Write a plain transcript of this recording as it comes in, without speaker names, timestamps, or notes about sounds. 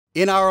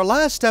In our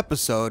last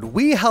episode,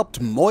 we helped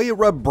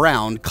Moira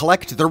Brown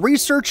collect the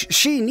research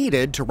she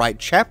needed to write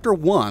Chapter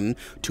 1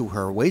 to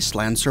her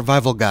Wasteland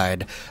survival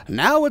guide.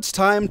 Now it's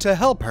time to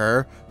help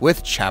her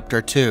with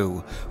Chapter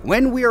 2.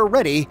 When we are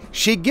ready,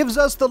 she gives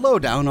us the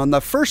lowdown on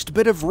the first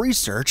bit of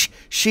research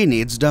she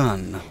needs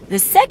done. The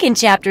second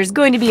chapter is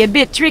going to be a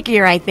bit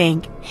trickier, I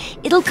think.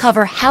 It'll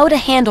cover how to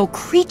handle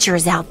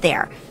creatures out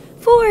there,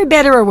 for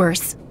better or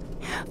worse.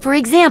 For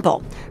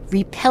example,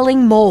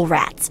 repelling mole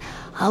rats.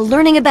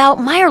 Learning about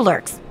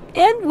mirelurks,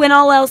 and when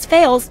all else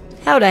fails,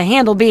 how to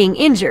handle being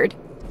injured.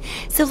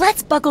 So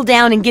let's buckle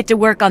down and get to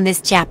work on this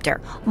chapter.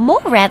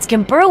 Mole rats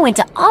can burrow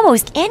into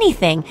almost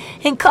anything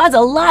and cause a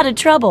lot of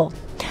trouble.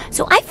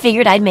 So I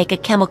figured I'd make a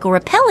chemical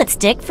repellent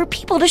stick for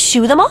people to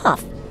shoo them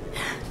off.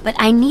 But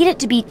I need it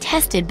to be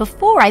tested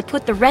before I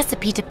put the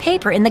recipe to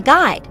paper in the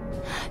guide.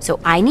 So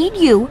I need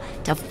you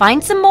to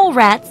find some mole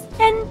rats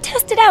and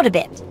test it out a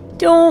bit.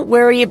 Don't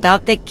worry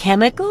about the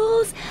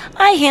chemicals.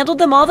 I handled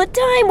them all the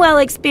time while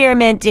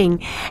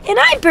experimenting, and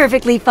I'm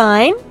perfectly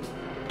fine,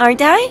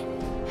 aren't I?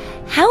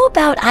 How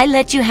about I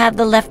let you have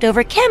the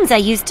leftover chems I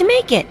used to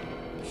make it?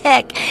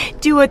 Heck,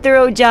 do a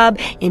thorough job,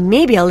 and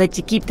maybe I'll let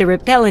you keep the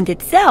repellent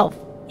itself.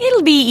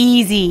 It'll be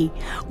easy.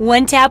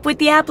 One tap with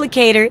the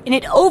applicator, and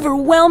it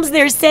overwhelms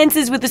their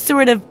senses with a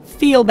sort of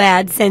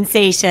feel-bad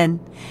sensation.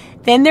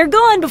 Then they're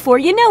gone before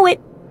you know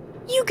it.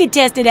 You could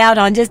test it out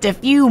on just a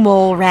few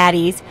mole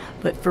ratties,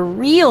 but for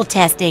real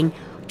testing,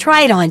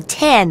 try it on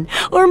 10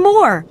 or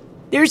more.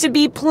 There should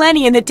be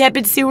plenty in the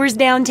Tepid sewers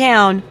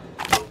downtown.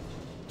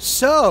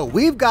 So,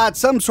 we've got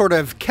some sort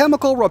of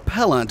chemical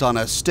repellent on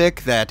a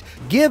stick that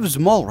gives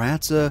mole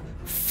rats a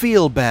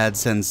feel-bad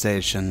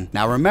sensation.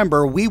 Now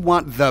remember, we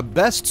want the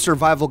best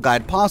survival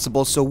guide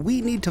possible, so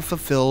we need to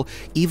fulfill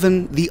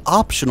even the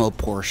optional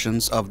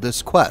portions of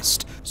this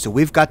quest. So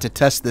we've got to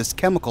test this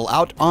chemical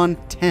out on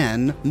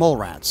 10 mole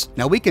rats.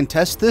 Now we can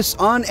test this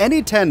on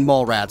any 10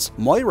 mole rats.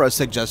 Moira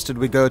suggested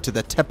we go to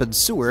the Tepid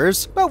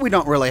sewers, but we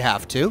don't really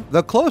have to.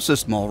 The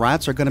closest mole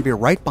rats are going to be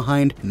right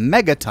behind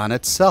Megaton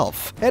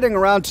itself. Heading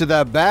around to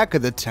the back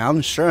of the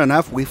town, sure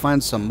enough, we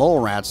find some mole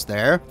rats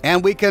there,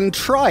 and we can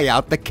try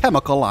out the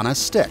chemical on a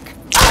stick.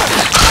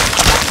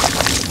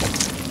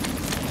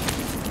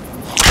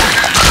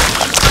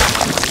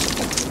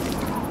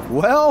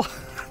 Well,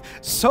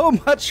 so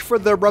much for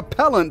the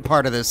repellent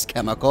part of this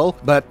chemical,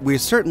 but we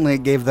certainly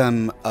gave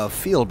them a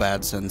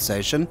feel-bad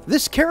sensation.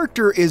 This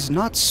character is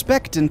not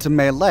spec'd into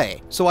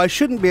melee, so I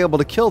shouldn't be able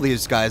to kill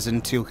these guys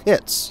in 2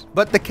 hits.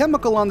 But the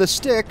chemical on the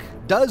stick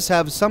does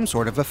have some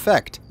sort of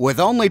effect. With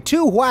only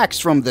 2 whacks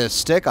from this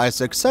stick, I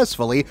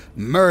successfully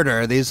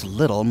murder these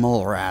little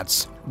mole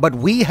rats. But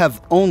we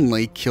have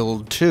only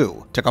killed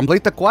 2. To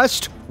complete the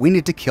quest, we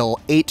need to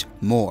kill 8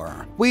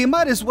 more. We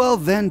might as well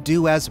then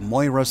do as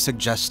Moira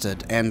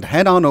suggested and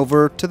head on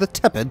over to the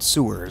Tepid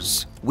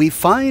sewers. We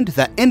find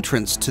the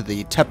entrance to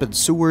the Tepid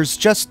sewers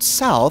just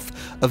south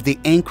of the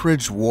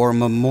Anchorage War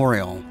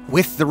Memorial.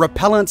 With the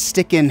repellent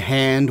stick in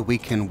hand, we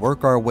can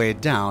work our way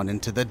down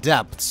into the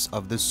depths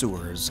of the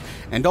sewers.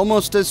 And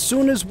almost as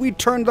soon as we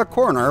turn the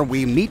corner,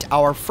 we meet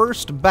our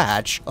first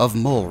batch of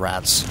mole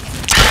rats.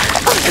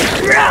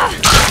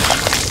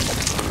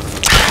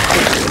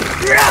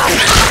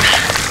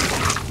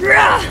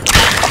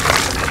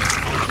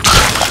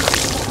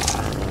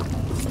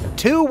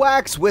 2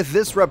 whacks with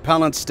this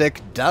repellent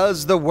stick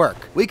does the work.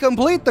 We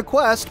complete the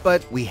quest,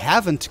 but we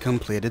haven't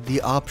completed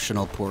the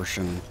optional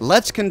portion.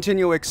 Let's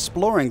continue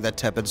exploring the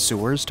Tepid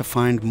sewers to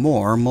find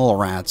more mole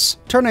rats.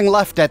 Turning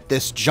left at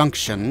this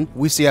junction,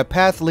 we see a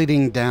path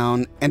leading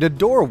down and a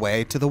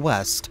doorway to the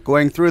west.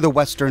 Going through the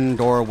western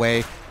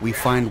doorway, we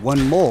find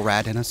 1 mole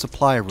rat in a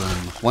supply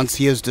room. Once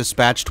he is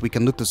dispatched, we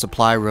can loot the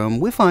supply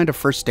room. We find a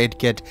first aid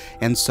kit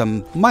and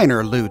some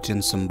minor loot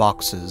in some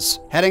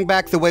boxes. Heading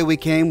back the way we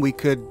came, we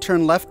could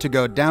turn left to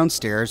go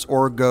downstairs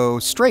or go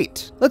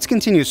straight. Let's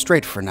continue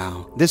straight for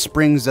now. This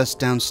brings us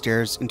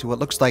downstairs into what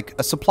looks like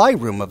a supply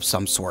room of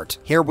some sort.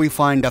 Here we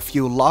find a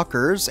few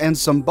lockers and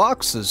some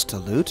boxes to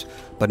loot,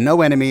 but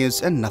no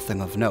enemies and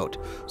nothing of note.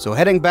 So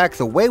heading back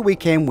the way we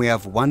came, we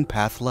have 1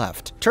 path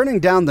left. Turning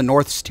down the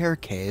north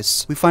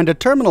staircase, we find a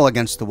terminal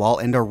against the wall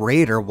and a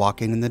raider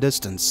walking in the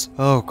distance.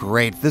 Oh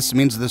great, this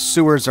means the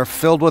sewers are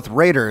filled with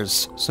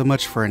raiders. So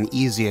much for an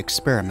easy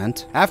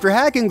experiment. After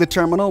hacking the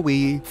terminal,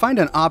 we find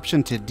an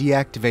option to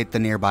deactivate the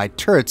nearby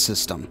turret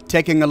system.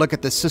 Taking a look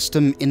at the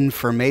system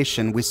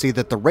information, we see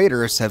that the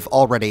raiders have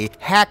already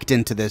hacked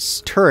into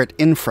this turret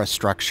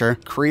infrastructure,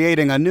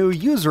 creating a new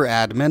user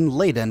admin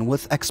laden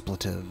with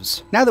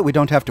expletives. Now that we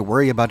don't have to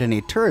worry about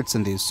any turrets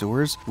in these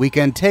sewers, we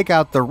can take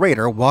out the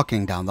raider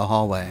walking down the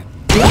hallway.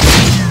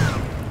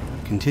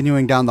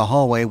 Continuing down the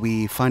hallway,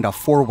 we find a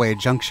four-way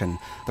junction.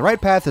 The right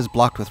path is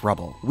blocked with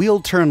rubble. We'll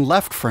turn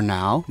left for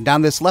now.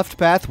 Down this left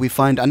path, we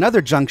find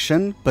another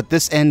junction, but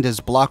this end is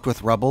blocked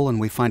with rubble, and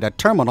we find a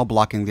terminal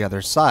blocking the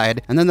other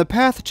side, and then the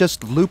path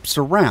just loops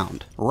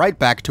around, right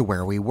back to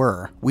where we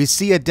were. We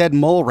see a dead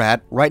mole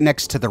rat right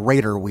next to the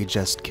raider we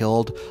just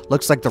killed.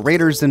 Looks like the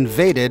raiders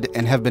invaded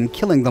and have been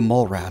killing the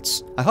mole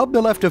rats. I hope they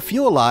left a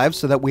few alive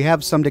so that we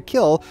have some to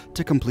kill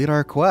to complete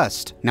our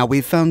quest. Now,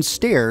 we've found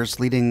stairs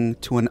leading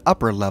to an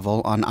upper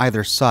level on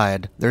either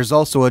side. There's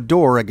also a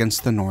door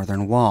against the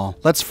northern wall.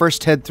 Let's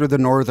first head through the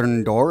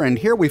northern door, and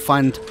here we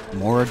find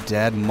more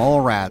dead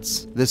mole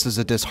rats. This is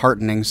a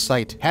disheartening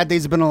sight. Had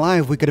these been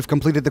alive, we could have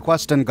completed the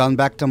quest and gone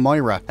back to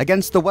Moira.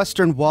 Against the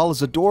western wall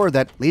is a door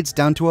that leads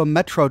down to a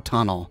metro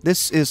tunnel.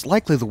 This is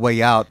likely the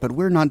way out, but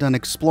we're not done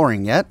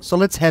exploring yet, so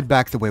let's head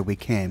back the way we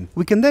came.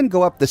 We can then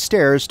go up the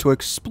stairs to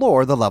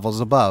explore the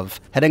levels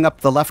above. Heading up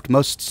the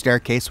leftmost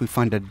staircase, we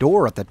find a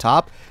door at the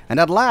top,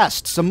 and at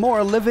last, some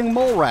more living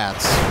mole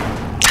rats.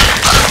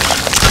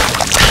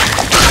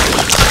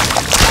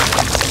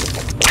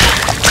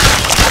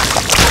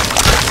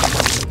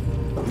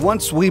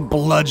 Once we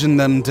bludgeon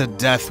them to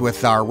death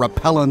with our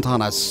repellent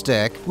on a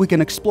stick, we can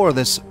explore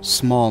this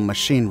small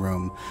machine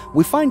room.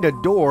 We find a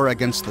door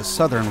against the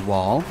southern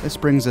wall. This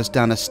brings us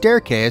down a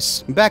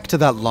staircase back to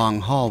that long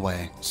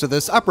hallway. So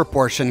this upper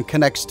portion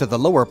connects to the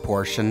lower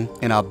portion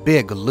in a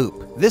big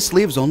loop. This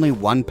leaves only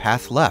one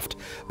path left.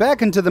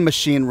 Back into the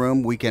machine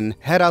room, we can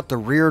head out the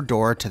rear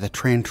door to the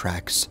train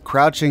tracks.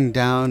 Crouching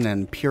down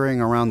and peering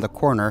around the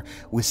corner,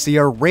 we see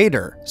a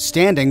raider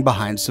standing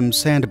behind some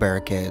sand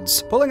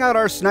barricades. Pulling out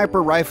our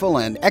sniper rifle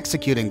and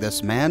executing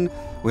this man,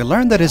 we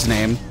learned that his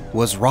name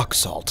was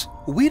Rocksalt.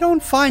 We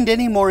don't find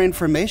any more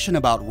information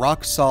about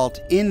Rocksalt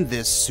in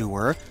this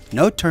sewer.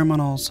 No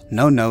terminals,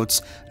 no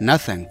notes,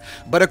 nothing.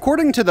 But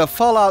according to the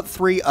Fallout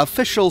 3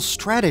 official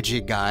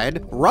strategy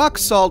guide,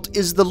 Rocksalt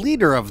is the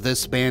leader of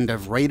this band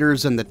of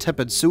raiders in the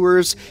Tepid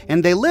sewers,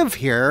 and they live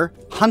here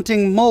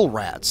hunting mole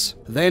rats.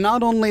 They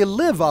not only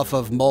live off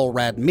of mole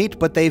rat meat,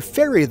 but they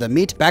ferry the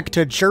meat back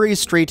to Jury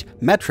Street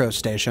Metro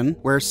Station,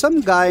 where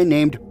some guy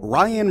named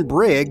Ryan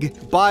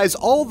Brigg buys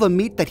all the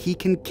meat that he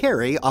can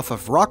carry off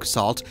of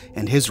Rocksalt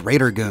and his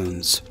raider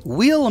goons.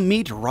 We'll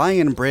meet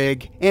Ryan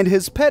Brigg and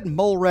his pet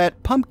mole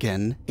rat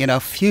Pumpkin in a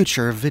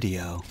future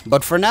video.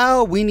 But for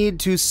now, we need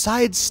to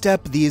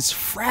sidestep these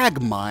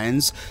frag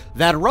mines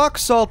that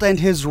Rocksalt and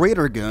his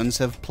raider goons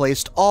have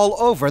placed all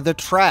over the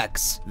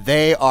tracks.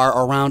 They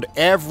are around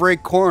every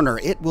corner.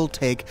 It will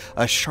take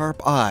a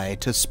sharp eye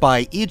to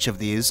spy each of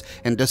these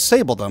and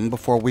disable them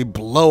before we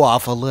blow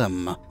off a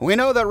limb. We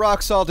know that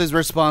Rocksalt is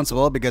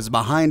responsible because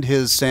behind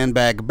his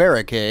sandbag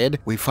barricade,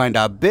 we find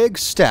a big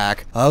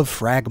stack of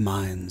frag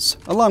mines,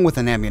 along with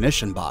an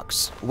ammunition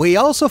box. We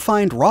also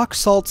find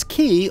Rocksalt's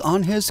key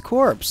on his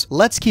corpse.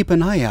 Let's keep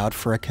an eye out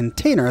for a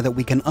container that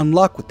we can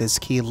unlock with this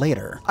key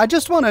later. I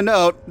just want to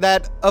note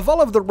that of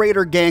all of the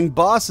Raider Gang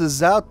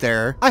bosses out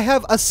there, I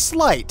have a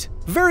slight,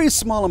 very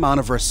small amount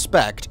of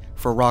respect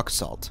for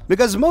Rocksalt,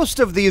 because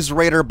most of these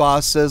raider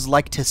bosses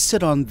like to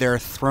sit on their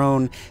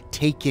throne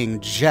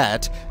taking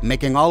jet,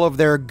 making all of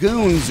their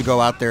goons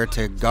go out there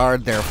to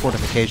guard their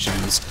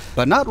fortifications,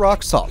 but not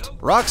Rocksalt.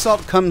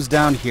 Rocksalt comes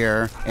down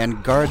here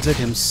and guards it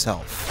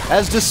himself.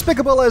 As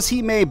despicable as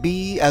he may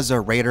be as a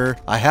raider,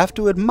 I have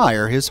to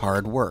admire his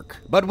hard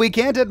work. But we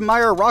can't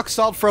admire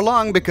Rocksalt for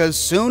long because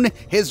soon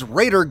his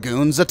raider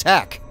goons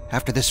attack.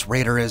 After this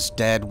raider is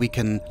dead, we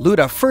can loot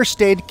a first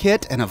aid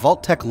kit and a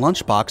Vault-Tec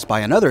lunchbox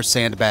by another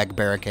sandbag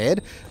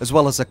barricade, as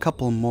well as a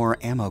couple more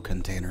ammo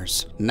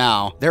containers.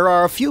 Now, there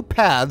are a few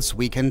paths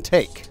we can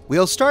take.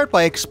 We'll start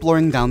by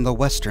exploring down the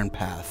western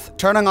path.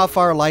 Turning off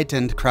our light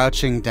and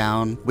crouching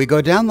down, we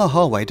go down the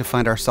hallway to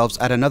find ourselves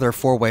at another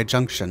four-way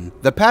junction.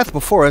 The path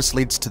before us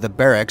leads to the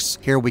barracks.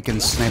 Here we can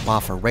snipe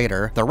off a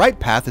raider. The right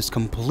path is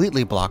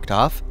completely blocked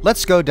off.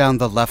 Let's go down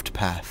the left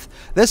path.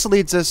 This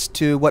leads us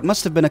to what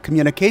must have been a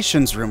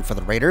communications room for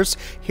the raiders.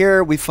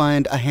 Here we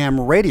find a ham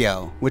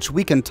radio, which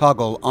we can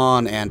toggle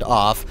on and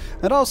off,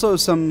 and also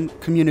some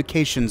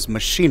communications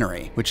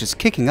machinery, which is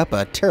kicking up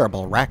a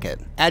terrible racket.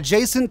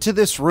 Adjacent to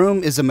this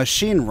room is a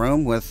machine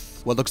room with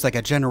what looks like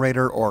a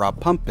generator or a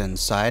pump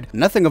inside.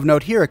 Nothing of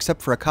note here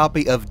except for a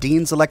copy of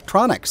Dean's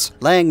Electronics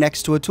laying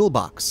next to a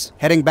toolbox.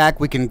 Heading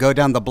back, we can go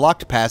down the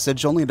blocked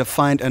passage only to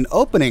find an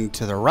opening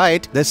to the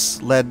right.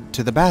 This led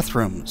to the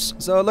bathrooms.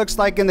 So it looks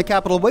like in the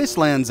capital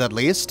Wastelands, at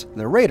least,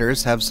 the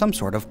raiders have some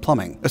sort of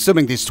plumbing.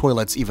 Assuming these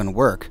toilets even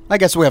work. I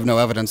guess we have no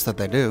evidence that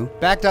they do.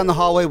 Back down the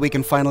hallway, we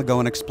can finally go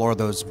and explore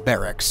those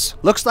barracks.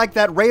 Looks like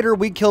that raider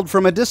we killed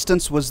from a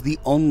distance was the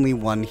only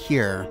one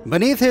here.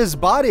 Beneath his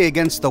body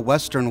against the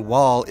western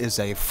wall is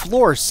a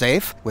floor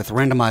safe with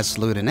randomized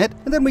loot in it,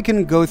 and then we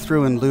can go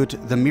through and loot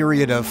the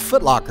myriad of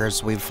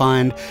footlockers we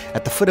find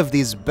at the foot of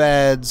these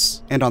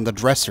beds and on the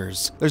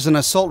dressers. There's an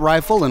assault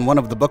rifle in one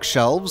of the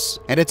bookshelves,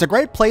 and it's a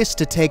great place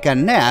to take a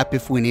nap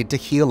if we need to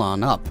heal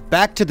on up.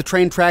 Back to the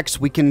train tracks,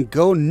 we can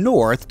go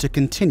north to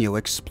continue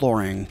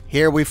exploring.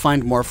 Here we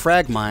find more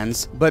frag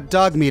mines, but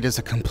Dogmeat is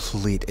a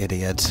complete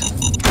idiot.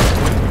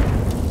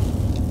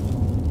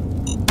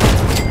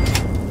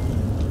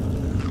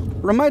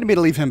 Reminded me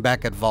to leave him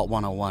back at Vault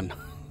 101.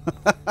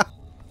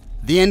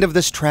 The end of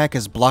this track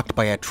is blocked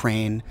by a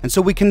train, and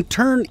so we can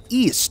turn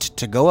east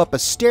to go up a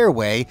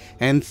stairway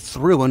and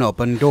through an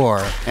open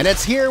door. And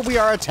it's here we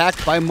are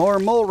attacked by more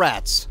mole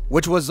rats,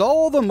 which was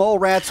all the mole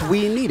rats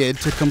we needed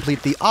to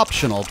complete the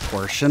optional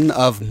portion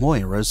of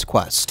Moira's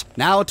quest.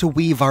 Now to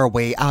weave our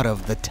way out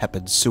of the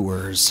tepid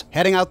sewers.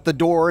 Heading out the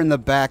door in the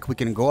back, we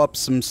can go up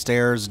some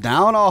stairs,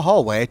 down a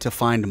hallway to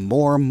find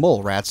more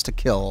mole rats to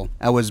kill.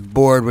 I was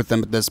bored with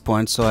them at this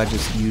point, so I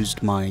just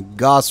used my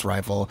Gauss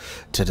rifle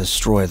to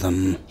destroy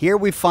them. Here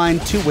we find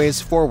two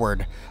ways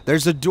forward.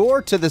 There's a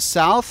door to the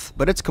south,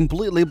 but it's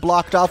completely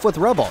blocked off with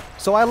rubble.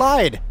 So I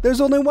lied. There's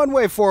only one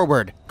way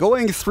forward.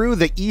 Going through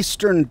the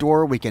eastern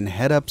door, we can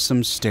head up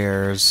some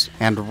stairs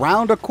and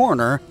round a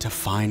corner to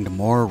find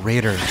more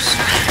raiders.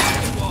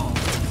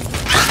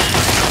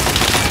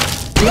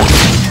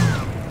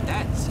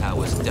 That's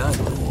how it's done,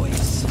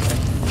 boys.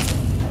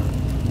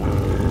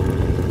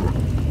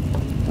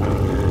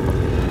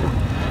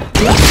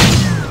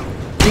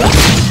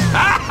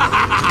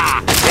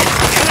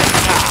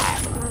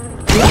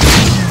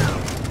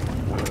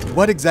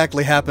 What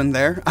exactly happened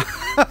there?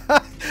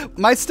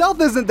 My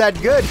stealth isn't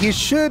that good. He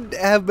should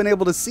have been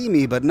able to see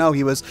me, but no,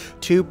 he was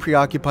too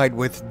preoccupied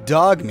with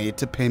dog meat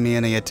to pay me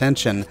any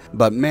attention.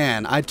 But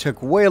man, I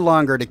took way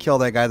longer to kill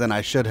that guy than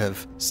I should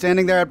have.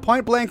 Standing there at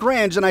point blank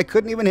range and I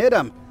couldn't even hit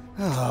him.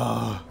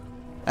 Oh.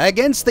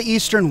 Against the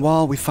eastern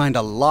wall, we find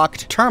a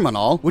locked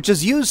terminal, which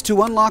is used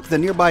to unlock the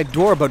nearby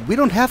door, but we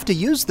don't have to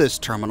use this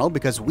terminal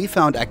because we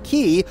found a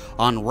key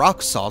on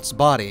Rocksalt's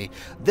body.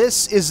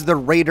 This is the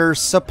Raider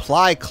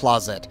supply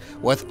closet,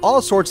 with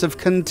all sorts of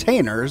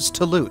containers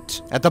to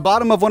loot. At the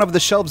bottom of one of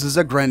the shelves is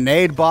a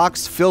grenade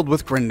box filled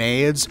with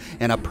grenades.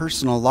 In a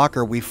personal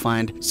locker, we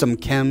find some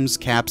chems,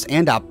 caps,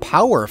 and a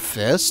power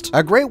fist.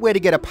 A great way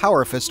to get a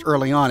power fist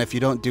early on if you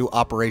don't do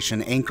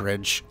Operation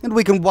Anchorage. And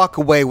we can walk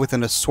away with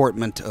an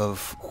assortment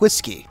of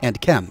whiskey and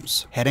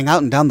chems. Heading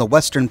out and down the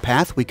western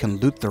path, we can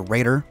loot the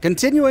Raider.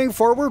 Continuing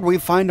forward, we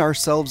find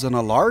ourselves in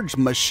a large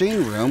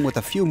machine room with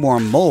a few more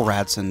mole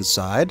rats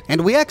inside,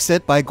 and we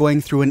exit by going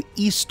through an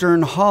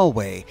eastern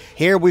hallway.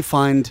 Here we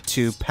find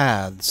two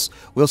paths.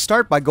 We'll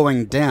start by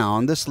going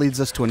down. This leads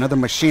us to another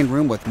machine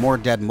room with more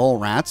dead mole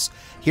rats.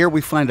 Here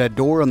we find a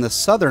door on the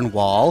southern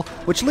wall,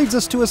 which leads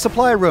us to a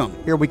supply room.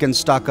 Here we can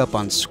stock up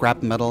on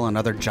scrap metal and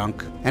other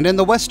junk. And in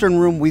the western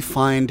room, we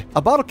find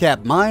a bottle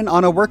cap mine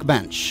on a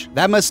workbench.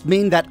 That must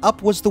mean that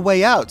up was the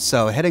way out,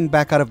 so heading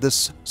back out of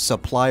this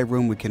supply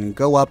room, we can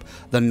go up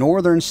the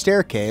northern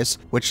staircase,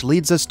 which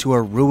leads us to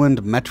a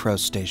ruined metro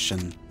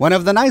station. One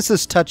of the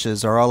nicest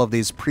touches are all of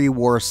these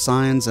pre-war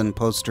signs and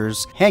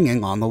posters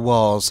hanging on the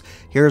walls.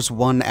 Here's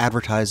one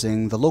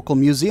advertising the local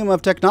Museum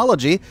of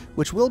Technology,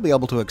 which we'll be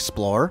able to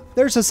explore.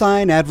 There's a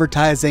sign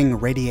advertising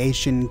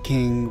Radiation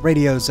King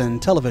radios and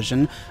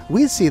television.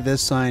 We see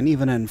this sign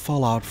even in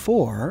Fallout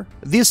 4.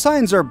 These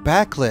signs are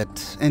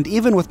backlit, and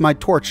even with my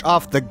torch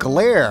off, the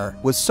glare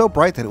was so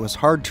bright that it was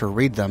hard to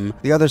read them.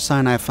 The other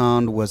sign I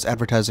found was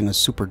advertising a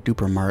super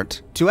duper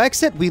mart. To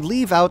exit, we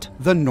leave out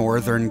the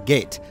northern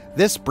gate.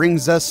 This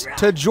brings us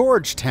to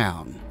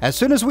Georgetown. As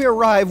soon as we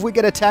arrive, we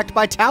get attacked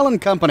by Talon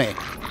Company.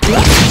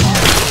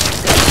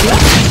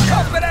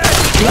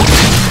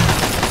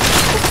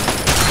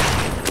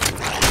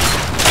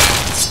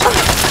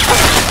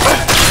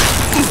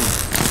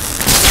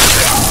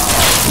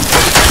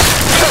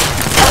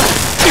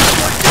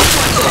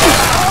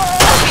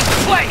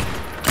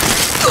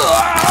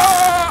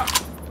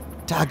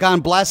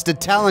 Doggone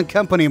blasted Talon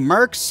Company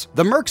mercs.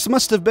 The mercs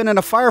must have been in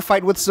a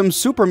firefight with some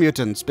super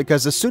mutants,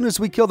 because as soon as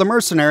we kill the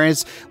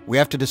mercenaries, we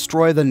have to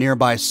destroy the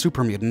nearby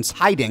super mutants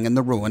hiding in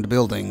the ruined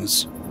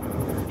buildings.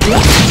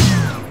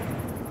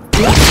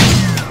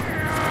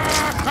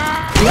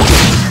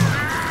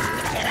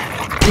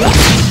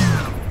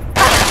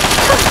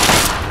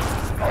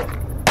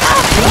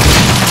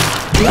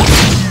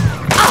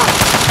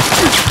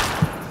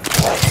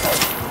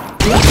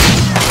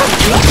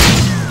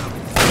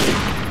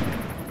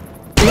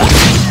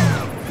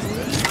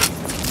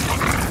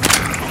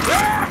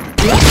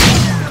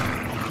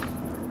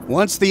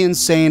 Once the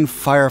insane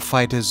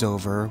firefight is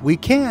over, we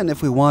can,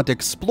 if we want,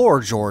 explore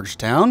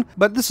Georgetown,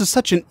 but this is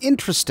such an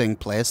interesting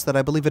place that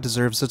I believe it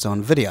deserves its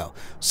own video,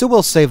 so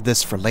we'll save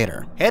this for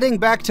later. Heading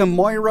back to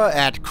Moira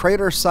at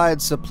Craterside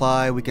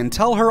Supply, we can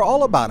tell her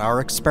all about our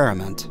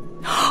experiment.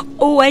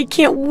 Oh, I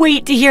can't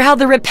wait to hear how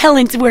the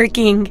repellent's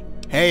working.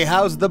 Hey,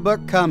 how's the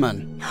book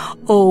coming?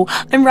 Oh,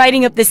 I'm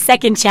writing up the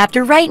second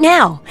chapter right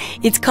now.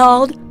 It's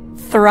called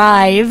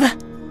Thrive.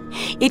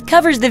 It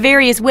covers the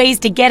various ways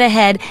to get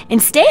ahead and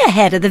stay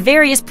ahead of the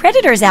various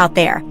predators out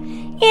there,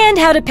 and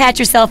how to patch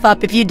yourself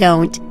up if you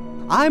don't.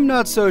 I'm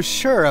not so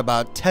sure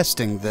about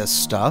testing this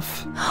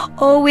stuff.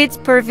 Oh, it's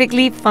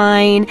perfectly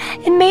fine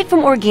and made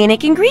from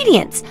organic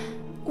ingredients.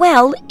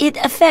 Well, it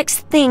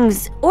affects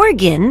things,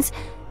 organs.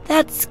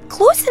 That's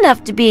close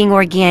enough to being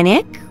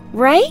organic,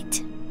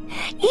 right?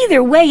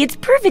 Either way, it's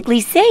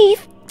perfectly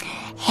safe.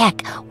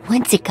 Heck,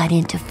 once it got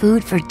into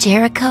food for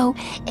Jericho,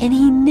 and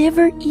he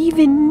never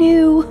even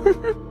knew.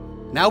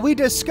 Now, we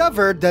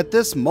discovered that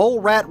this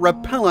mole rat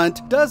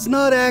repellent does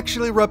not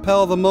actually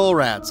repel the mole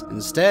rats.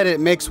 Instead,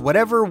 it makes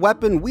whatever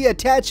weapon we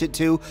attach it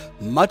to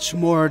much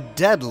more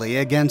deadly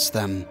against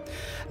them.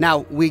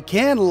 Now, we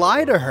can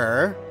lie to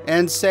her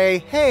and say,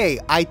 hey,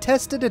 I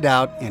tested it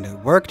out and it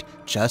worked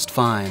just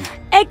fine.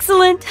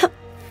 Excellent!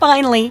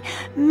 Finally,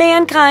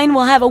 mankind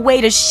will have a way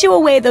to shoo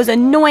away those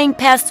annoying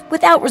pests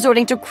without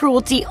resorting to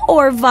cruelty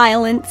or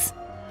violence.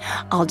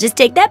 I'll just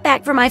take that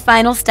back for my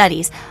final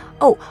studies.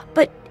 Oh,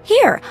 but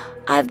here,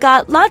 I've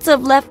got lots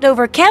of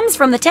leftover chems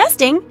from the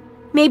testing.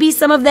 Maybe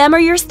some of them are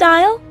your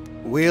style?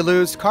 We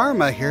lose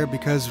karma here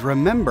because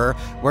remember,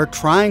 we're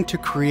trying to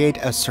create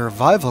a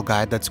survival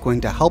guide that's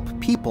going to help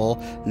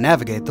people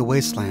navigate the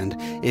wasteland.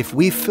 If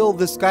we fill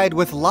this guide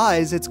with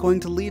lies, it's going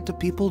to lead to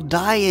people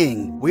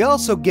dying. We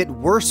also get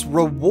worse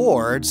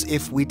rewards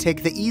if we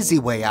take the easy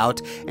way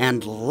out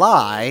and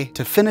lie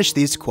to finish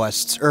these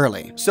quests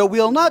early. So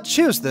we'll not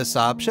choose this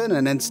option,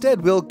 and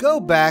instead we'll go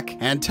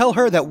back and tell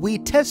her that we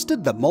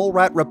tested the mole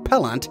rat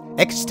repellent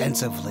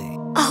extensively.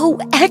 Oh,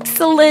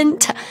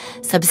 excellent!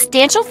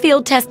 Substantial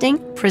field testing,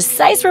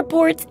 precise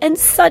reports, and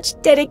such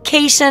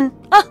dedication.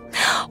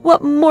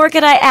 What more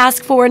could I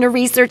ask for in a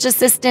research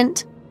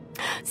assistant?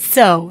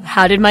 So,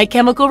 how did my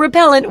chemical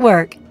repellent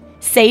work?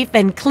 Safe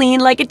and clean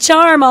like a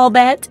charm, I'll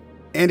bet.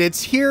 And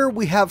it's here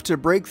we have to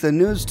break the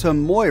news to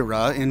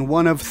Moira in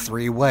one of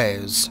three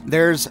ways.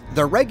 There's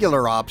the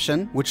regular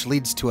option, which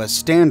leads to a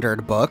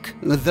standard book,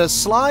 the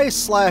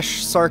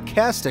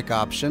sly/sarcastic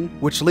option,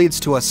 which leads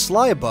to a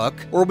sly book,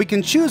 or we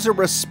can choose a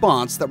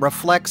response that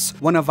reflects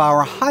one of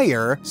our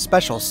higher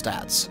special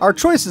stats. Our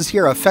choices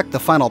here affect the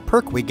final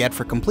perk we get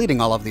for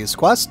completing all of these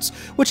quests,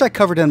 which I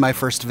covered in my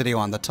first video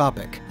on the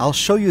topic. I'll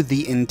show you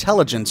the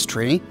intelligence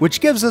tree,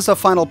 which gives us a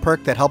final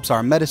perk that helps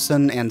our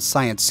medicine and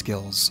science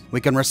skills. We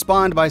can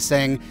respond by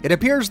saying, it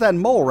appears that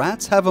mole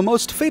rats have a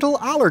most fatal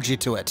allergy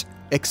to it.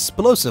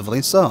 Explosively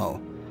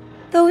so.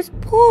 Those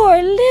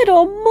poor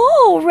little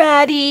mole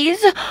ratties.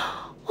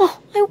 Oh,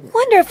 I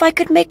wonder if I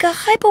could make a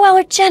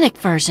hypoallergenic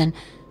version.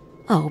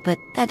 Oh, but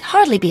that'd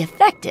hardly be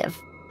effective.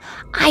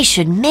 I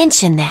should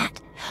mention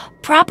that.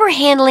 Proper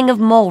handling of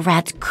mole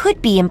rats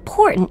could be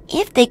important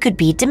if they could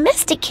be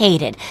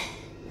domesticated.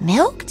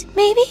 Milked,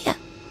 maybe?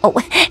 Oh,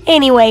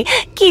 anyway,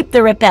 keep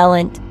the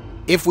repellent.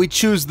 If we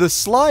choose the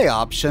sly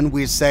option,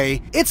 we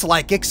say, it's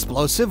like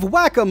explosive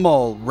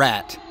whack-a-mole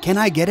rat. Can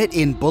I get it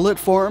in bullet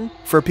form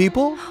for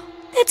people?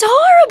 That's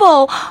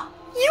horrible!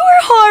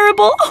 You're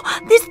horrible! Oh,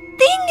 this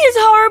thing is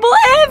horrible!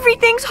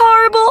 Everything's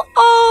horrible!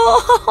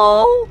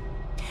 Oh!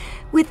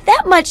 With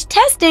that much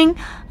testing,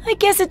 I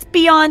guess it's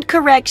beyond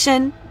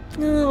correction.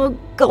 Oh,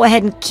 go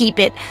ahead and keep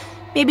it.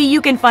 Maybe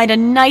you can find a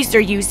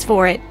nicer use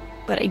for it,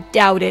 but I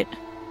doubt it.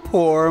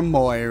 Poor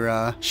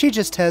Moira. She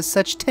just has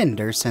such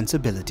tender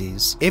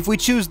sensibilities. If we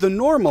choose the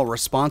normal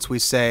response, we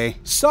say,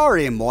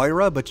 sorry,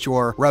 Moira, but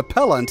your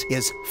repellent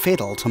is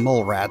fatal to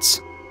mole rats.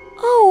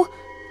 Oh,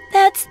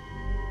 that's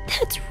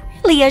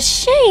really a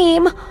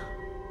shame.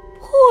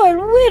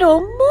 Poor little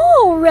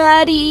mole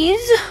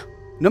ratties.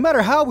 No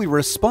matter how we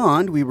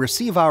respond, we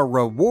receive our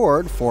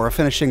reward for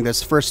finishing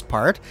this first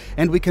part,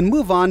 and we can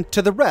move on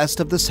to the rest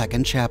of the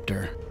second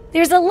chapter.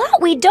 There's a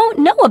lot we don't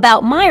know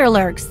about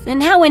Mirelurks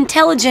and how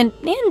intelligent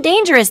and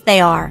dangerous they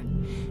are.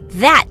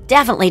 That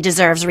definitely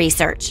deserves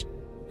research.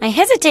 I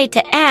hesitate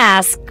to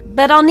ask,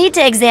 but I'll need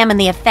to examine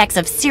the effects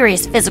of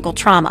serious physical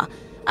trauma.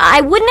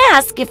 I wouldn't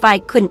ask if I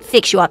couldn't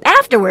fix you up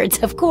afterwards,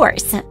 of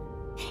course.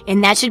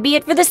 And that should be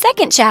it for the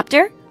second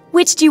chapter.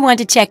 Which do you want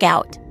to check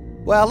out?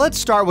 Well, let's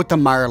start with the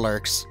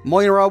Mirelurks.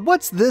 Moira,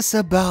 what's this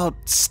about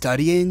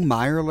studying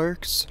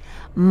Mirelurks?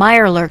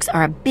 Mirelurks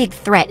are a big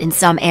threat in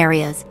some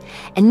areas,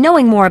 and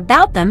knowing more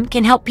about them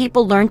can help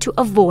people learn to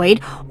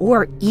avoid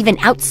or even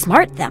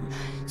outsmart them.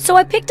 So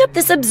I picked up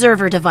this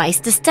observer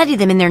device to study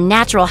them in their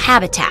natural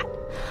habitat.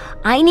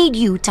 I need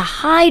you to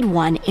hide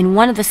one in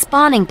one of the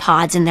spawning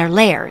pods in their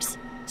lairs.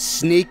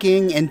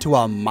 Sneaking into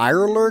a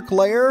Mirelurk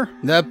lair?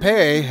 The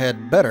pay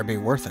had better be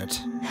worth it.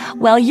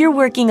 While you're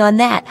working on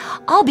that,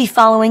 I'll be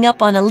following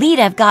up on a lead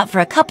I've got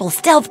for a couple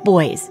stealth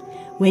boys.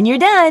 When you're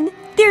done,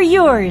 they're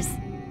yours.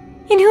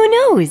 And who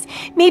knows,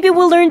 maybe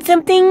we'll learn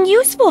something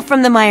useful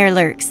from the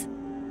Mirelurks.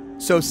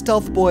 So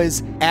stealth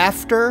boys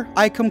after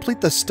I complete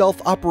the stealth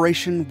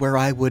operation where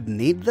I would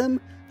need them?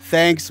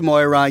 Thanks,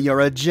 Moira, you're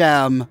a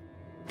gem.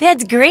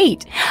 That's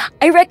great.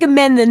 I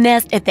recommend the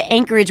nest at the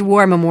Anchorage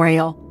War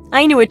Memorial.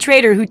 I knew a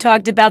trader who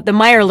talked about the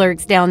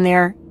Mirelurks down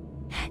there.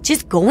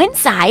 Just go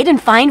inside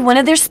and find one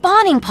of their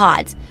spawning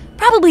pods,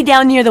 probably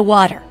down near the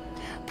water.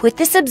 Put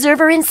this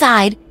observer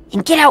inside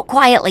and get out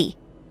quietly.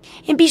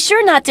 And be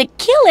sure not to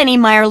kill any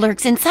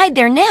Mirelurks inside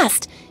their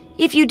nest.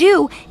 If you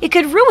do, it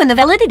could ruin the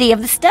validity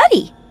of the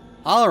study.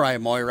 All right,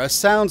 Moira,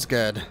 sounds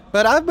good.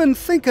 But I've been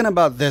thinking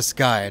about this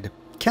guide.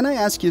 Can I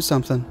ask you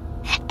something?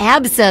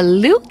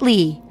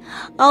 Absolutely.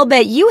 I'll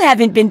bet you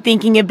haven't been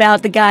thinking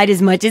about the guide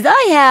as much as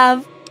I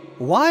have.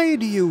 Why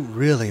do you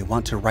really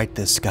want to write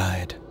this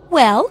guide?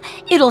 Well,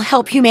 it'll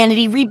help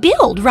humanity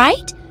rebuild,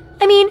 right?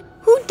 I mean,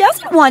 who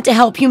doesn't want to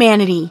help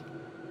humanity?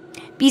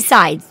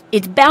 Besides,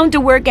 it's bound to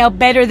work out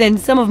better than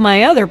some of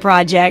my other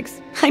projects.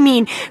 I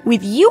mean,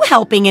 with you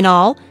helping and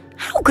all,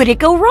 how could it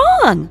go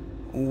wrong?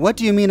 What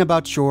do you mean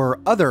about your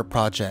other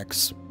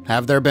projects?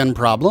 Have there been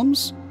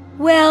problems?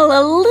 Well,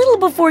 a little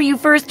before you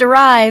first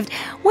arrived,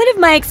 one of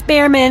my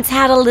experiments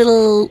had a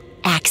little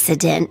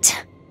accident.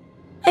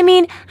 I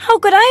mean, how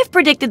could I have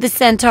predicted the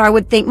centaur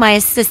would think my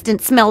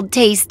assistant smelled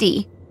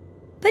tasty?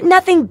 But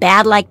nothing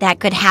bad like that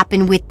could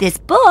happen with this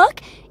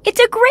book. It's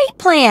a great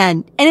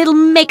plan, and it'll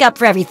make up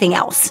for everything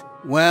else.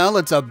 Well,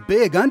 it's a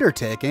big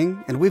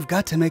undertaking, and we've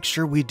got to make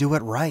sure we do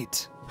it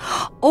right.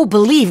 Oh,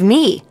 believe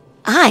me,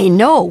 I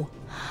know.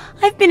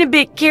 I've been a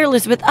bit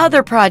careless with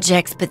other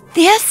projects, but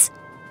this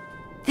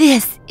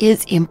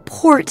is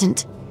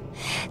important.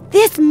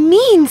 This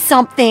means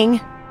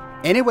something.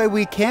 Anyway,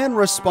 we can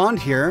respond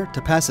here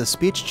to pass a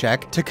speech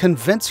check to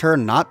convince her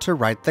not to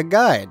write the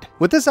guide.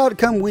 With this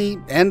outcome, we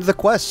end the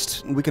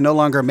quest. We can no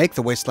longer make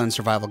the Wasteland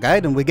Survival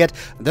Guide, and we get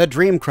the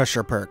Dream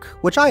Crusher perk,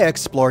 which I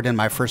explored in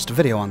my first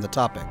video on the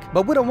topic.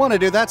 But we don't want to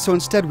do that, so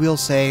instead we'll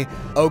say,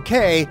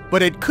 okay,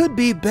 but it could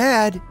be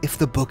bad if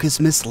the book is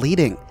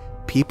misleading.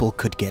 People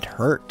could get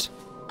hurt.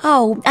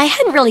 Oh, I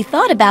hadn't really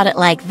thought about it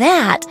like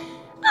that.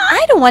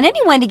 I don't want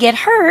anyone to get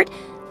hurt.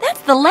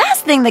 That's the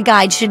last thing the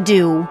guide should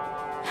do.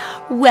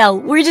 Well,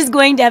 we're just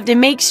going to have to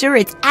make sure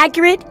it's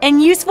accurate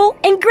and useful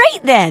and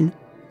great then.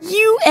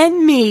 You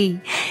and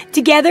me.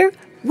 Together,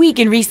 we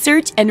can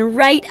research and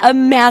write a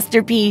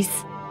masterpiece.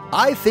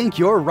 I think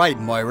you're right,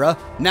 Moira.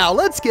 Now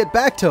let's get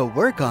back to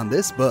work on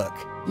this book.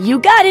 You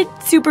got it,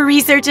 Super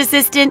Research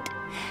Assistant.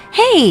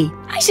 Hey,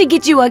 I should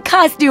get you a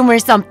costume or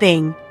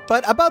something.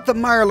 But about the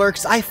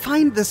Mirelurks, I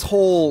find this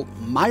whole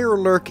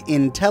Mirelurk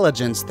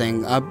intelligence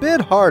thing a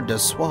bit hard to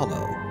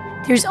swallow.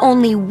 There's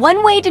only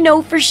one way to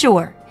know for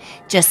sure.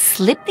 Just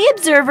slip the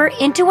observer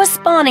into a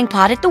spawning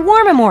pod at the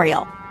War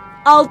Memorial.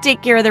 I'll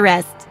take care of the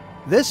rest.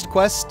 This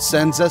quest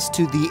sends us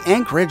to the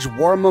Anchorage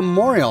War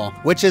Memorial,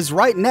 which is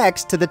right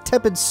next to the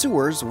Tepid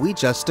sewers we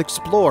just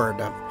explored.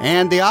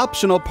 And the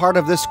optional part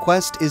of this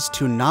quest is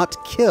to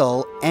not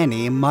kill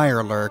any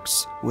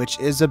Mirelurks, which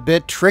is a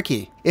bit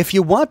tricky. If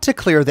you want to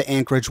clear the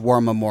Anchorage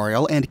War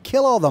Memorial and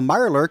kill all the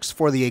Mirelurks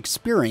for the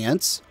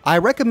experience, I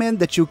recommend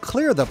that you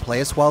clear the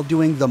place while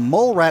doing the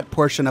mole rat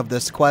portion of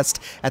this quest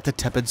at the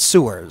Tepid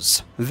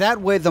sewers. That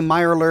way the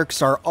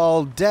Mirelurks are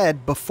all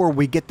dead before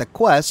we get the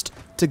quest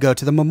to go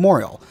to the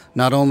memorial.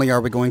 Not only are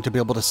we going to be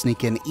able to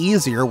sneak in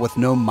easier with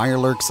no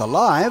Mirelurks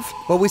alive,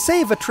 but we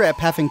save a trip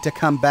having to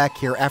come back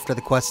here after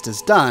the quest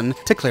is done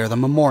to clear the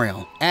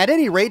memorial. At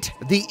any rate,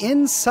 the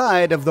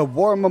inside of the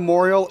War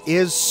Memorial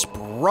is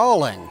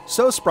sprawling.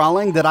 So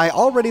sprawling that I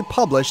already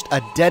published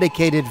a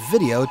dedicated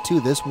video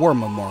to this War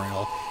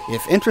Memorial.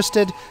 If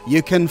interested,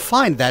 you can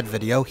find that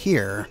video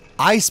here.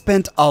 I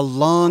spent a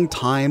long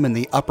time in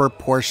the upper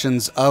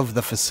portions of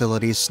the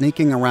facility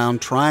sneaking around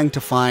trying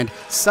to find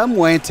some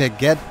way to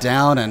get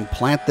down and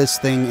plant this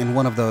thing in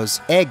one of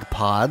those egg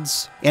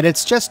pods, and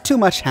it's just too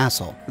much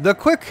hassle. The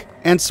quick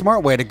and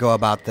smart way to go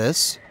about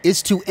this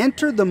is to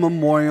enter the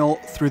memorial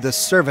through the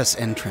service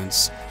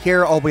entrance.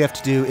 Here, all we have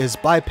to do is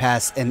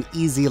bypass an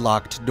easy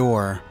locked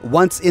door.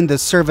 Once in the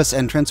service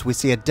entrance, we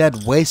see a dead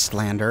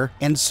Wastelander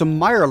and some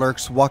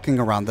Mirelurks walking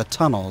around the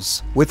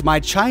tunnels. With my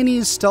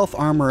Chinese stealth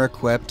armor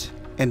equipped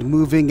and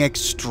moving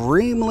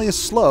extremely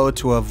slow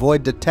to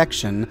avoid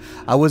detection,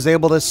 I was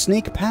able to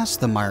sneak past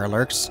the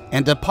Mirelurks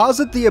and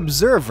deposit the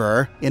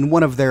observer in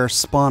one of their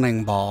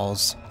spawning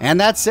balls. And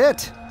that's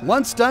it!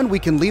 Once done, we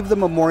can leave the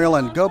memorial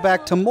and go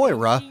back to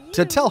Moira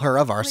to tell her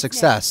of our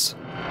success.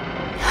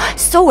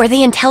 So are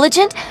they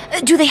intelligent?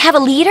 Do they have a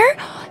leader?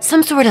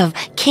 Some sort of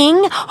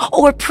king?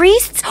 Or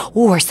priests?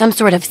 Or some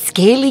sort of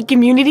scaly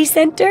community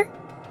center?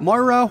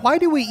 Moira, why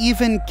do we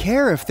even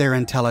care if they're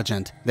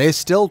intelligent? They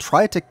still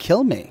try to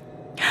kill me.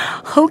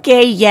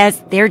 Okay,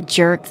 yes, they're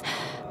jerks.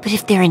 But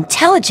if they're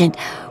intelligent,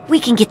 we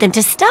can get them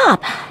to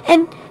stop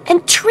and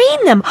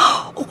train them.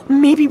 Oh,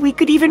 maybe we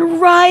could even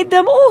ride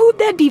them. Oh,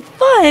 that'd be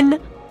fun.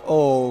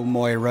 Oh,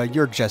 Moira,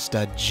 you're just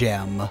a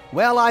gem.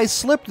 Well, I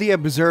slipped the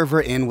observer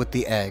in with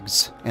the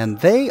eggs, and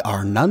they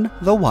are none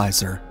the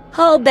wiser.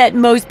 I'll bet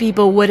most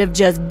people would have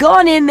just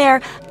gone in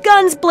there,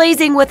 guns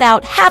blazing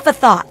without half a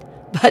thought.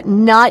 But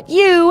not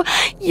you.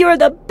 You're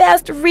the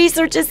best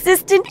research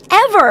assistant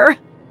ever.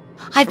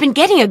 I've been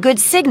getting a good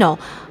signal,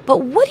 but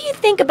what do you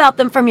think about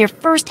them from your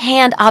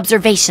first-hand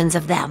observations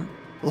of them?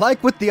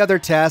 Like with the other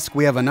task,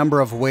 we have a number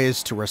of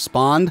ways to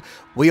respond.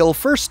 We'll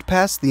first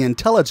pass the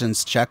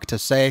intelligence check to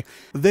say,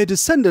 they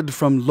descended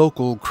from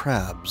local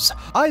crabs.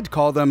 I'd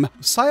call them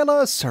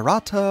Scylla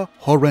serrata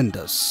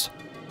horrendus.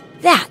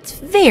 That's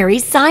very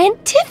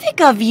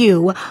scientific of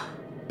you.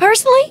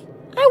 Personally,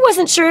 I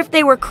wasn't sure if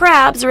they were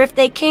crabs or if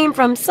they came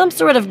from some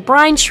sort of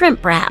brine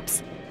shrimp,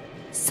 perhaps.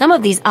 Some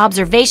of these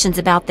observations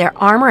about their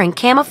armor and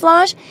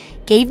camouflage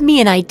gave me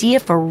an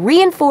idea for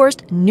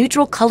reinforced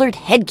neutral-colored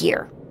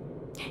headgear.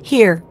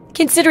 Here,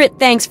 consider it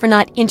thanks for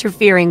not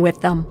interfering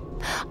with them.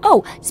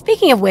 Oh,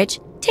 speaking of which,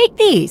 take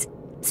these,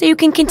 so you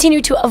can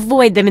continue to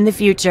avoid them in the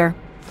future.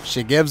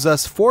 She gives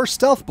us 4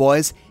 stealth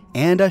boys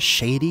and a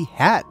shady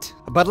hat.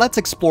 But let's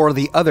explore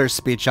the other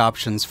speech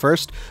options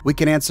first. We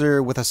can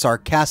answer with a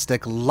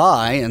sarcastic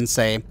lie and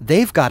say,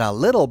 they've got a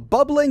little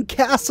bubbling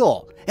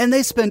castle, and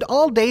they spend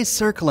all day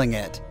circling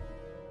it.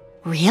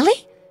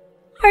 Really?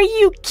 Are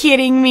you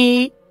kidding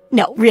me?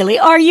 No, really,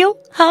 are you?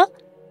 Huh?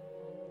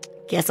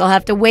 Guess I'll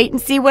have to wait and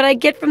see what I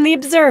get from the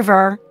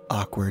observer.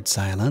 Awkward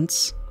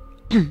silence.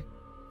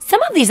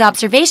 Some of these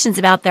observations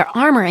about their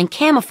armor and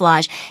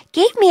camouflage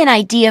gave me an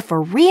idea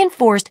for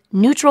reinforced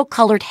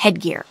neutral-colored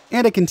headgear.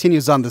 And it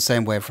continues on the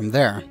same way from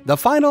there. The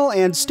final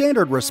and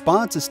standard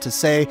response is to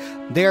say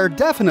they are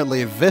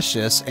definitely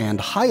vicious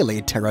and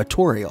highly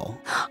territorial.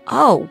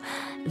 Oh,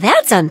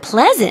 that's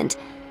unpleasant.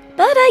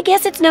 But I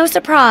guess it's no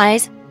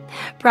surprise.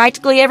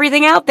 Practically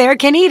everything out there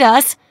can eat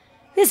us.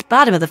 This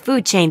bottom of the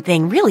food chain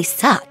thing really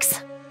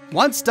sucks.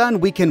 Once done,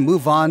 we can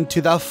move on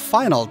to the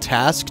final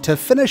task to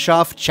finish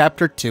off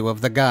Chapter 2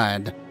 of the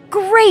guide.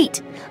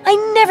 Great!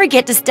 I never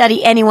get to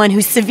study anyone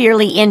who's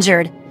severely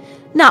injured.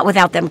 Not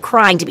without them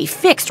crying to be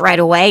fixed right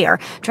away or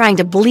trying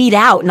to bleed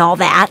out and all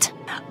that.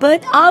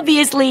 But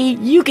obviously,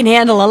 you can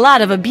handle a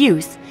lot of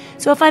abuse.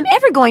 So if I'm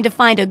ever going to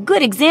find a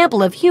good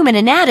example of human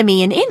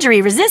anatomy and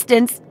injury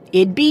resistance,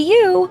 it'd be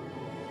you.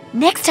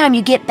 Next time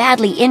you get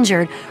badly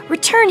injured,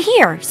 return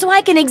here so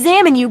I can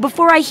examine you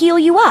before I heal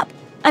you up.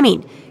 I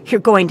mean, you're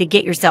going to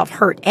get yourself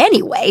hurt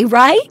anyway,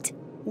 right?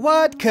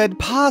 What could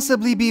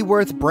possibly be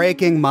worth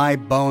breaking my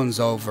bones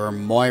over,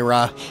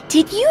 Moira?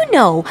 Did you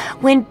know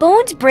when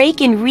bones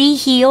break and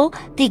re-heal,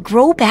 they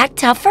grow back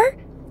tougher?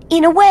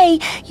 In a way,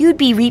 you'd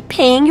be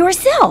repaying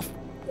yourself.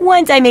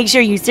 Once I make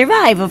sure you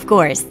survive, of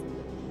course.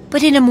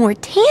 But in a more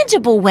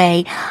tangible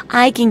way,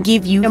 I can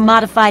give you a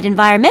modified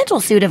environmental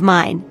suit of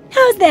mine.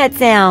 How's that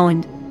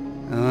sound?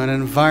 An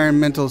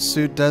environmental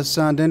suit does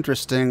sound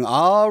interesting.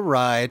 All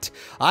right.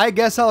 I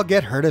guess I'll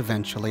get hurt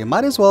eventually.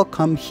 Might as well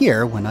come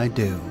here when I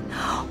do.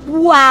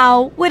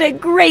 Wow, what a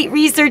great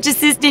research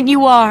assistant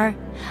you are.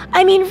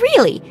 I mean,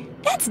 really,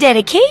 that's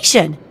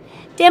dedication.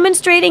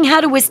 Demonstrating how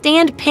to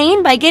withstand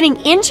pain by getting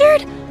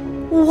injured?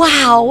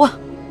 Wow.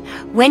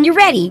 When you're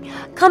ready,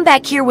 come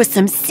back here with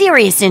some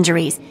serious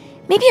injuries.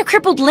 Maybe a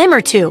crippled limb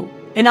or two,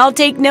 and I'll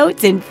take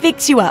notes and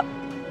fix you up.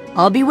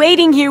 I'll be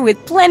waiting here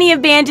with plenty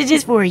of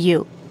bandages for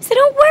you. So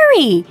don't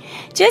worry.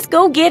 Just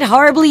go get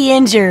horribly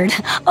injured.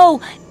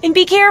 Oh, and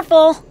be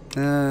careful.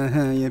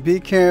 Yeah, be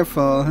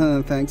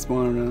careful. Thanks,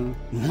 Moira.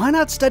 Why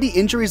not study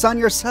injuries on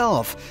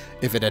yourself?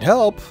 If it'd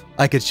help,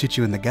 I could shoot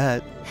you in the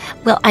gut.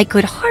 Well, I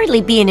could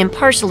hardly be an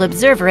impartial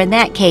observer in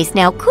that case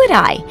now, could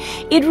I?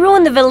 It'd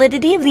ruin the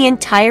validity of the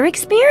entire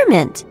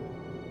experiment.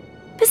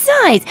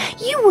 Besides,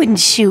 you wouldn't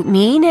shoot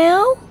me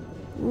now.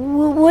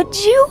 Would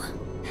you?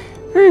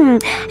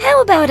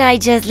 How about I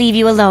just leave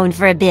you alone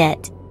for a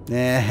bit?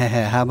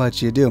 How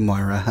about you do,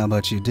 Moira? How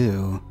about you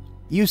do?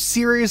 You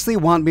seriously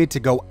want me to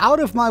go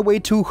out of my way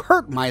to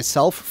hurt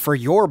myself for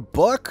your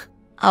book?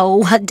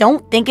 Oh,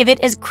 don't think of it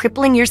as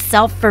crippling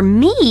yourself for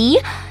me.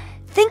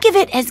 Think of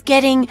it as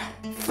getting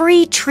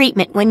free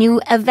treatment when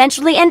you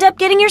eventually end up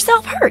getting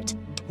yourself hurt.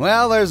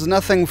 Well, there's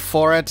nothing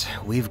for it.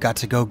 We've got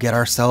to go get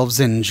ourselves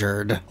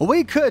injured.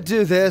 We could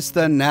do this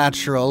the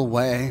natural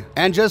way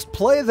and just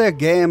play the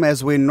game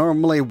as we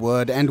normally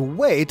would and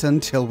wait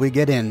until we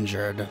get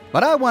injured.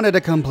 But I wanted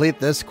to complete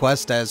this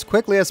quest as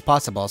quickly as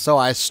possible, so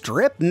I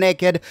stripped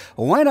naked,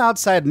 went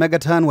outside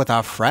Megaton with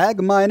a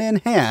frag mine in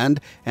hand,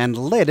 and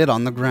laid it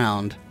on the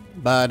ground.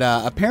 But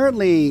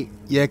apparently,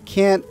 you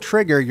can't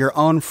trigger your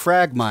own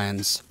frag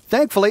mines.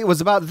 Thankfully, it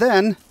was about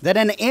then that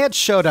an ant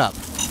showed up.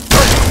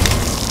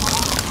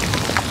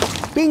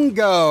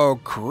 Bingo!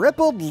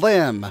 Crippled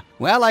limb.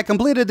 Well, I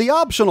completed the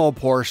optional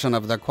portion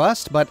of the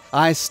quest, but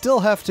I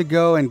still have to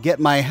go and get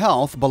my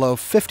health below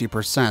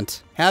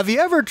 50%. Have you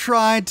ever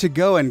tried to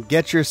go and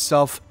get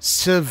yourself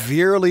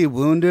severely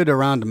wounded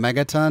around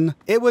Megaton?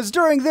 It was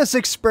during this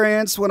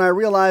experience when I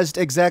realized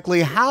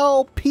exactly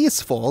how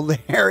peaceful the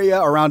area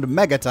around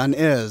Megaton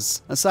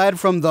is. Aside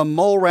from the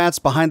mole rats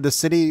behind the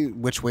city,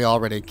 which we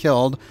already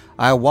killed,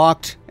 I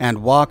walked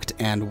and walked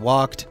and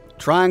walked,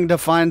 trying to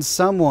find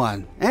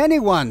someone,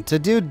 anyone, to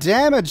do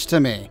damage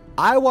to me.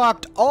 I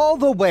walked all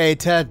the way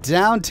to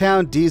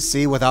downtown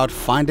DC without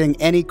finding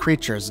any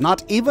creatures,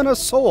 not even a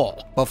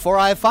soul, before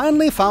I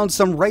finally found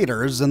some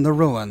raiders in the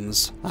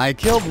ruins. I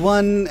killed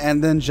one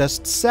and then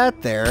just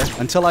sat there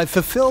until I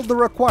fulfilled the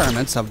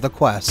requirements of the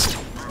quest.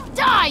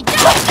 Die!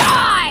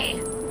 Die!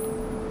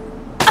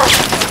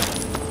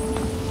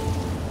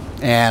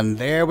 And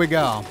there we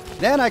go.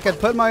 Then I could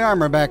put my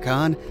armor back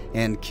on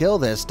and kill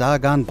this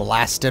doggone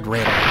blasted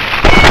raider.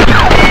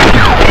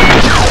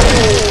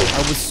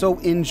 I was so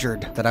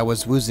injured that I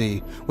was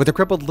woozy, with a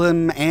crippled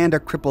limb and a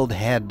crippled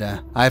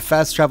head. I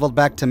fast traveled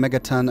back to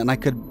Megaton and I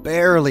could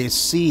barely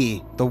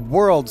see the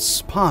world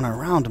spawn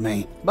around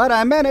me. But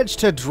I managed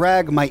to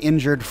drag my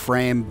injured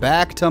frame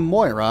back to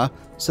Moira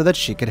so that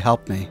she could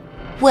help me.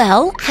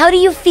 Well, how do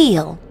you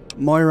feel?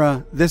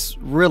 Moira, this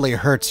really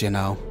hurts, you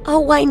know.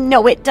 Oh, I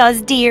know it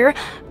does, dear,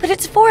 but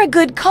it's for a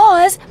good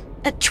cause.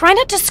 Try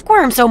not to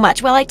squirm so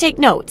much while I take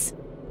notes.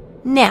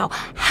 Now,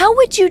 how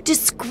would you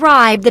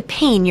describe the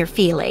pain you're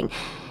feeling?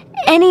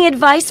 Any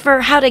advice for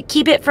how to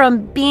keep it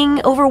from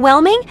being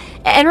overwhelming?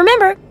 And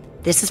remember,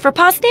 this is for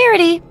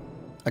posterity.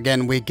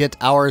 Again, we get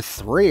our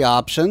 3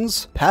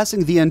 options.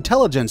 Passing the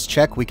intelligence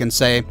check, we can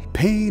say,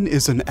 pain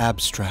is an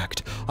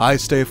abstract. I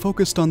stay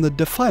focused on the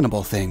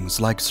definable things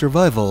like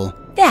survival.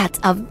 That's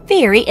a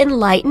very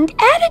enlightened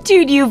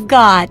attitude you've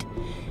got.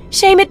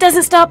 Shame it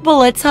doesn't stop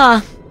bullets,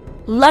 huh?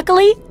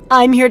 Luckily,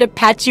 I'm here to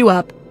patch you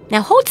up.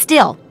 Now hold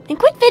still and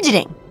quit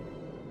fidgeting.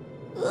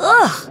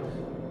 Ugh,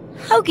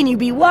 how can you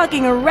be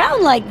walking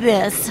around like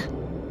this?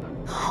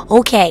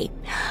 Okay,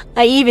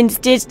 I even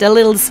stitched a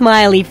little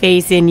smiley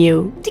face in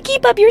you to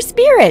keep up your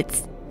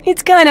spirits.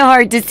 It's kind of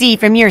hard to see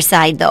from your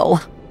side, though.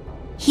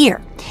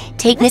 Here,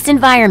 take this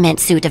environment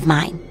suit of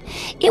mine.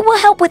 It will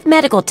help with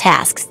medical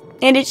tasks,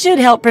 and it should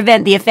help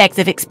prevent the effects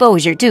of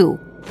exposure, too.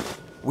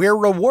 We're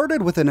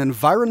rewarded with an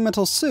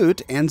environmental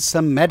suit and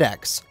some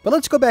medex. But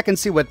let's go back and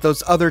see what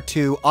those other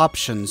 2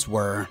 options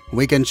were.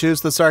 We can choose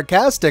the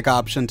sarcastic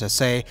option to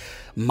say,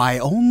 my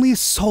only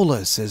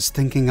solace is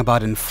thinking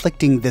about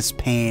inflicting this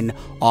pain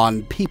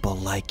on people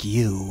like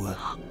you.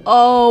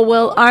 Oh,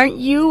 well, aren't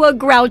you a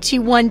grouchy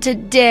one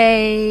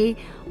today?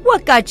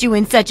 What got you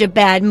in such a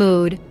bad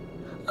mood?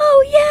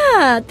 Oh,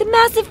 yeah, the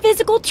massive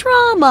physical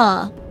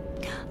trauma.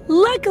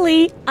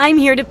 Luckily, I'm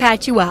here to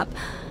patch you up.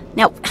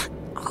 Now,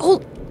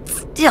 hold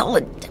still.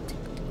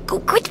 Go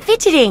quit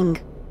fidgeting.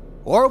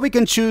 Or we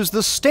can choose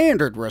the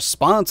standard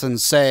response and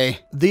say,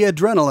 the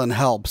adrenaline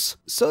helps.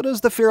 So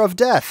does the fear of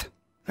death.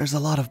 There's a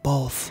lot of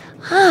both.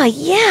 Ah,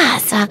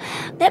 yes.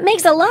 That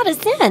makes a lot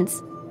of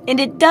sense.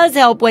 And it does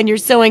help when you're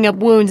sewing up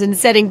wounds and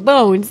setting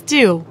bones,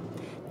 too.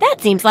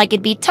 That seems like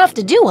it'd be tough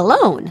to do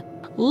alone.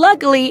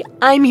 Luckily,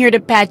 I'm here to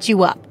patch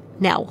you up.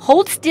 Now,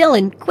 hold still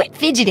and quit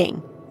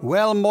fidgeting.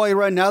 Well,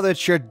 Moira, now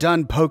that you're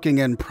done poking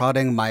and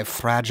prodding my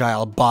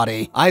fragile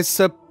body, I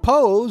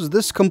suppose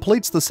this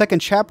completes the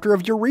 2nd chapter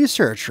of your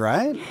research,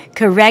 right?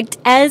 Correct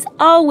as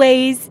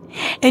always.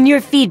 And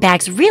your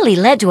feedbacks really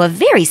led to a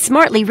very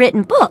smartly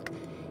written book.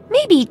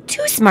 Maybe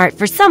too smart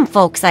for some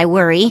folks, I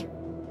worry.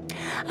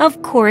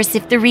 Of course,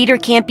 if the reader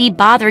can't be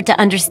bothered to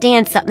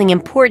understand something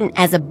important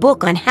as a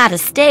book on how to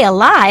stay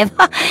alive,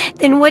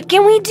 then what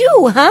can we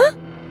do, huh?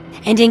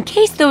 And in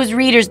case those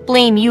readers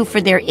blame you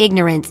for their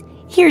ignorance,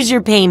 here's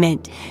your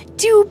payment.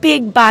 2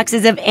 big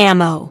boxes of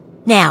ammo.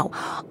 Now,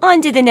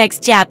 on to the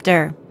next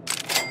chapter.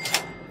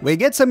 We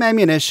get some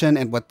ammunition,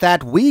 and with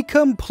that, we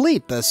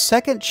complete the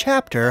 2nd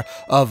chapter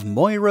of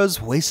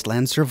Moira's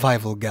Wasteland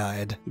Survival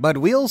Guide. But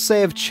we'll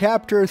save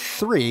chapter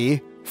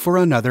 3 for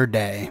another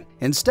day.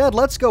 Instead,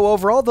 let's go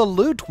over all the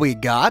loot we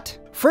got.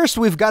 First,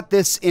 we've got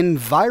this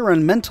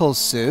environmental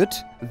suit.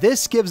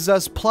 This gives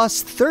us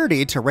plus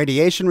 30 to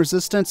radiation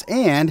resistance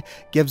and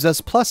gives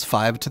us plus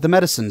 5 to the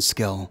medicine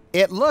skill.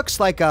 It looks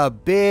like a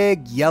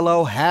big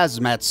yellow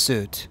hazmat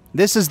suit.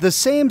 This is the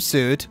same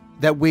suit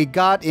that we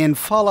got in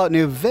Fallout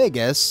New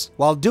Vegas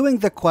while doing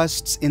the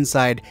quests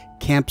inside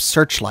Camp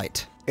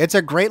Searchlight. It's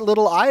a great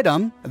little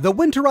item. The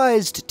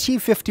winterized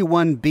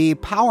T-51B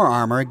power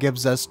armor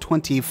gives us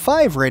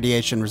 25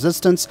 radiation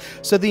resistance,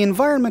 so the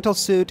environmental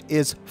suit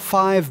is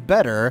 5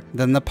 better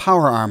than the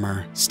power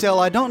armor. Still,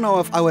 I don't know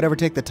if I would ever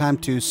take the time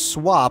to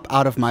swap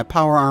out of my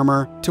power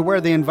armor to wear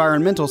the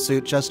environmental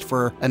suit just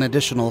for an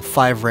additional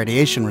 5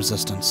 radiation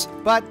resistance.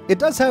 But it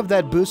does have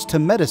that boost to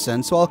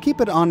medicine, so I'll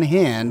keep it on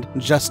hand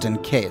just in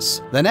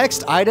case. The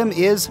next item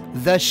is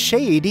the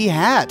Shady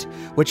Hat,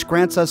 which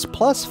grants us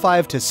plus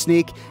 5 to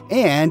sneak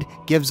and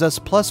gives us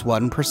plus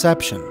 1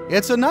 perception.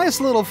 It's a nice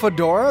little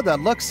fedora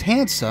that looks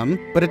handsome,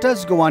 but it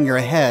does go on your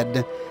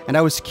head. And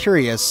I was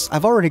curious,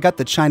 I've already got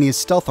the Chinese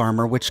stealth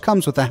armor, which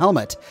comes with a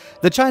helmet.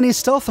 The Chinese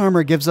stealth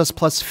armor gives us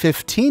plus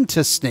 15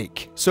 to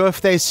sneak. So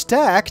if they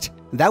stacked,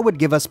 that would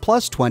give us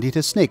plus 20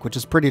 to sneak, which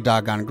is pretty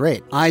doggone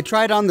great. I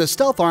tried on the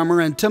stealth armor,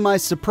 and to my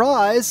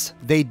surprise,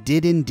 they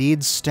did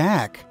indeed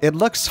stack. It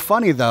looks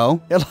funny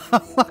though. It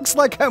looks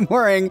like I'm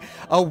wearing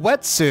a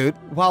wetsuit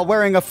while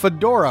wearing a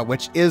fedora,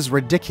 which is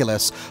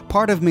ridiculous.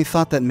 Part of me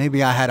thought that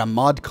maybe I had a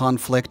mod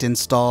conflict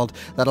installed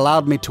that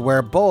allowed me to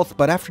wear both,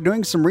 but after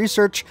doing some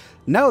research,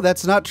 no,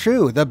 that's not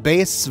true. The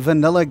base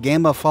vanilla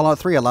game of Fallout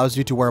 3 allows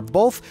you to wear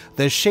both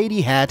the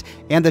Shady Hat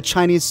and the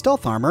Chinese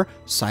stealth armor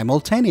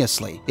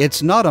simultaneously.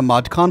 It's not a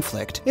mod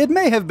conflict. It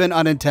may have been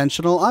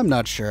unintentional, I'm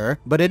not sure,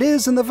 but it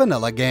is in the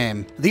vanilla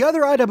game. The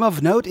other item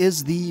of note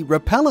is the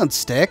repellent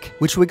stick,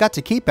 which we got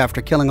to keep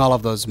after killing all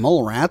of those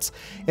mole rats.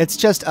 It's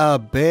just a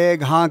big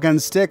honkin'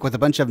 stick with a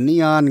bunch of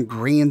neon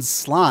green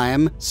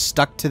slime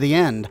stuck to the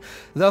end.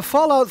 The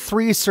Fallout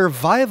 3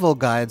 survival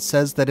guide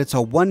says that it's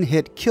a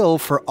one-hit kill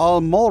for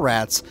all mole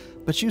rats,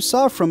 but you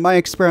saw from my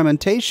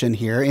experimentation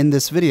here in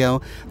this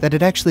video that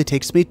it actually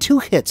takes me 2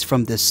 hits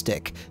from this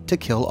stick to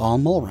kill all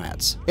mole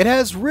rats. It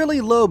has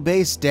really low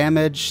base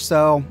damage,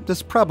 so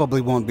this probably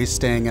won't be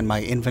staying in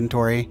my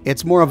inventory.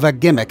 It's more of a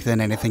gimmick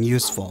than anything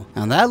useful.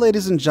 And that,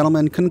 ladies and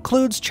gentlemen,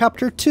 concludes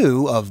Chapter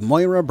 2 of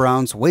Moira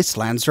Brown's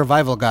Wasteland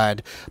Survival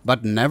Guide.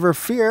 But never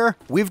fear,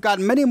 we've got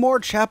many more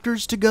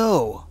chapters to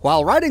go.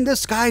 While writing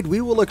this guide, we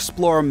will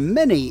explore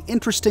many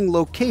interesting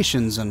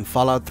locations in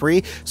Fallout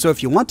 3, so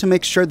if you want to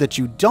make sure that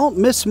you don't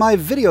miss my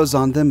videos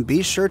on them,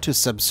 be sure to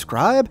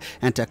subscribe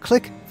and to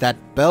click that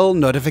bell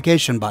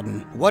notification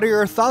button. What are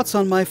your thoughts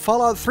on my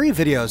Fallout 3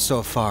 videos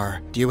so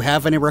far? Do you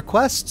have any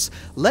requests?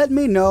 Let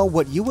me know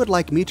what you would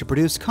like me to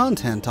produce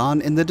content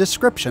on in the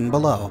description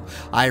below.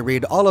 I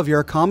read all of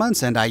your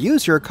comments and I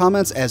use your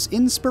comments as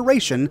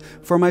inspiration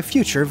for my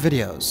future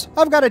videos.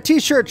 I've got a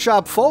t-shirt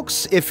shop,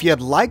 folks. If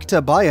you'd like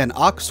to buy an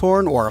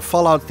Oxhorn or a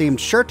Fallout themed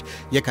shirt,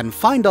 you can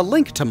find a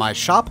link to my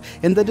shop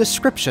in the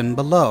description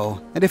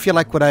below. And if you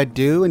like what I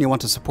do and you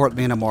want to support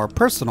me in a more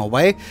personal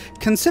way,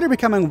 consider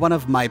becoming one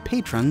of my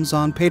patrons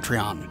on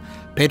Patreon.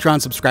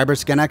 Patreon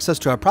subscribers get access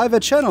to a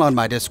private channel on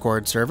my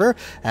Discord server,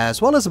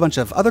 as well as a bunch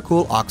of other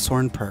cool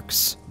Oxhorn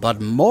perks.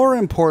 But more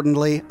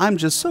importantly, I'm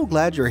just so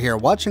glad you're here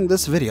watching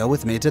this video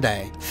with me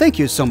today. Thank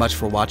you so much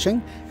for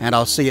watching, and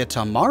I'll see you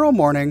tomorrow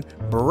morning,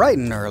 bright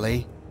and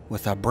early,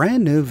 with a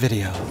brand new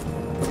video.